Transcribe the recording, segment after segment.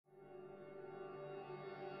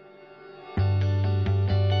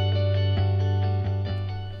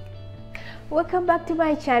welcome back to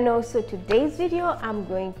my channel. So today's video I'm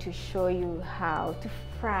going to show you how to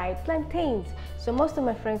fry plantains. So most of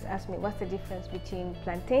my friends ask me what's the difference between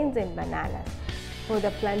plantains and bananas. For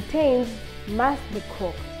the plantains must be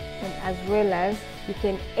cooked, and as well as you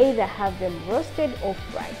can either have them roasted or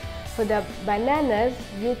fried. For the bananas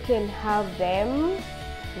you can have them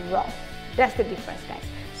raw. That's the difference, guys.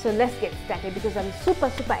 So let's get started because I'm super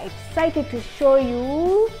excited to show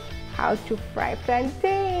you how to fry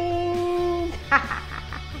plantains.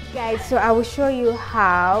 Guys, so I will show you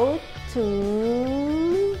how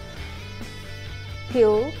to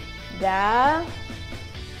peel the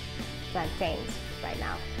plantains right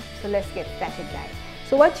now. So let's get started, guys.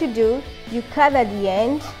 So what you do, you cut at the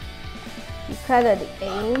end,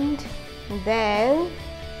 and then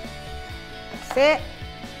that's it.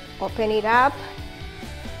 Open it up,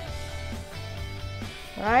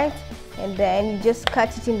 right? And then you just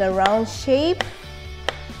cut it in the round shape.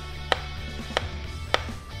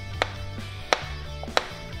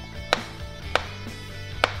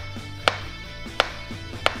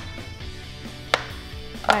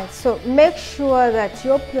 Alright, so make sure that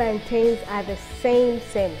your plantains are the same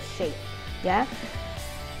shape, yeah?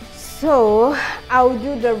 So I'll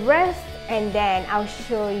do the rest and then I'll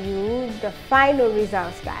show you the final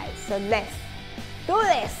results, guys. So let's do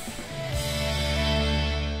this.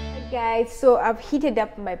 Guys, so I've heated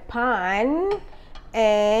up my pan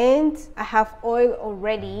and I have oil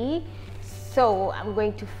already, so I'm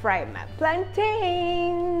going to fry my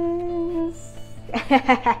plantains.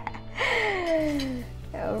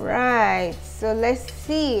 All right, so let's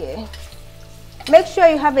see. Make sure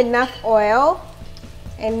you have enough oil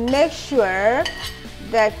and make sure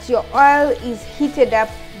that your oil is heated up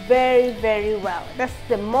very well. That's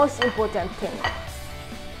the most important thing.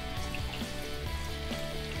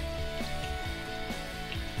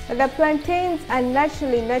 The plantains are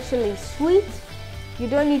naturally sweet. You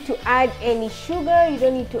don't need to add any sugar, you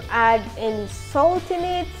don't need to add any salt in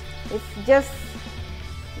it. It's just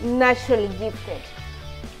naturally gifted.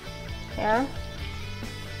 Yeah.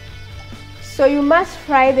 So you must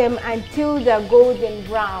fry them until they're golden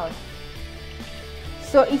brown.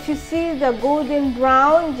 So if you see the golden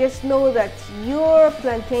brown, just know that your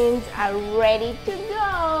plantains are ready to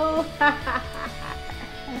go.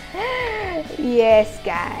 Yes,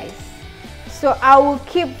 guys. So I will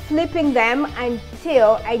keep flipping them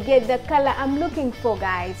until I get the color I'm looking for,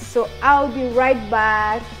 guys. So I'll be right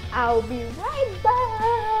back.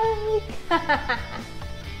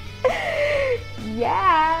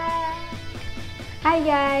 Yeah. Hi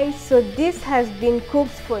guys, so this has been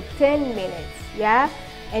cooked for 10 minutes, yeah?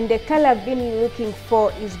 And the color I've been looking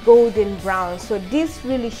for is golden brown. So this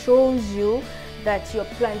really shows you that your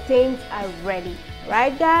plantains are ready.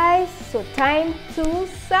 Right, guys? So time to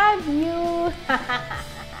serve you.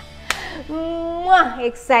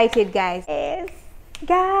 Excited, guys. Yes,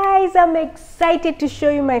 guys, I'm excited to show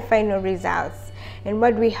you my final results. And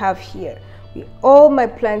what we have here, all my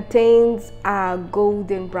plantains are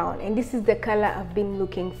golden brown, and this is the color I've been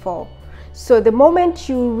looking for. So the moment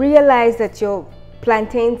you realize that your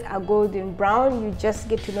plantains are golden brown, you just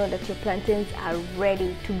get to know that your plantains are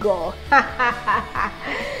ready to go.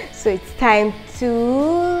 So it's time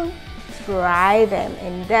to fry them,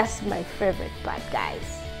 and that's my favorite part,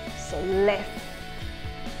 guys. So let's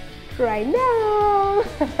try now.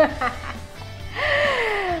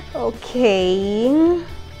 Okay,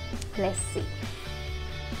 let's see.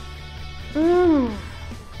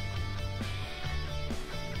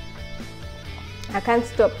 I can't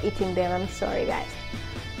stop eating them. I'm sorry, guys.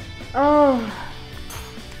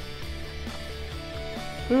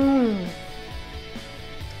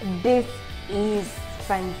 This is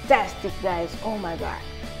fantastic, guys. Oh my god,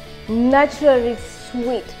 naturally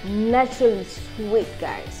sweet,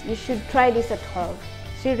 guys. You should try this at home,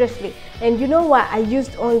 seriously. And you know what, I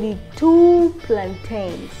used only two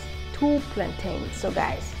plantains. So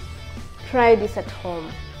guys, try this at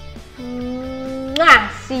home.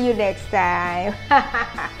 See you next time.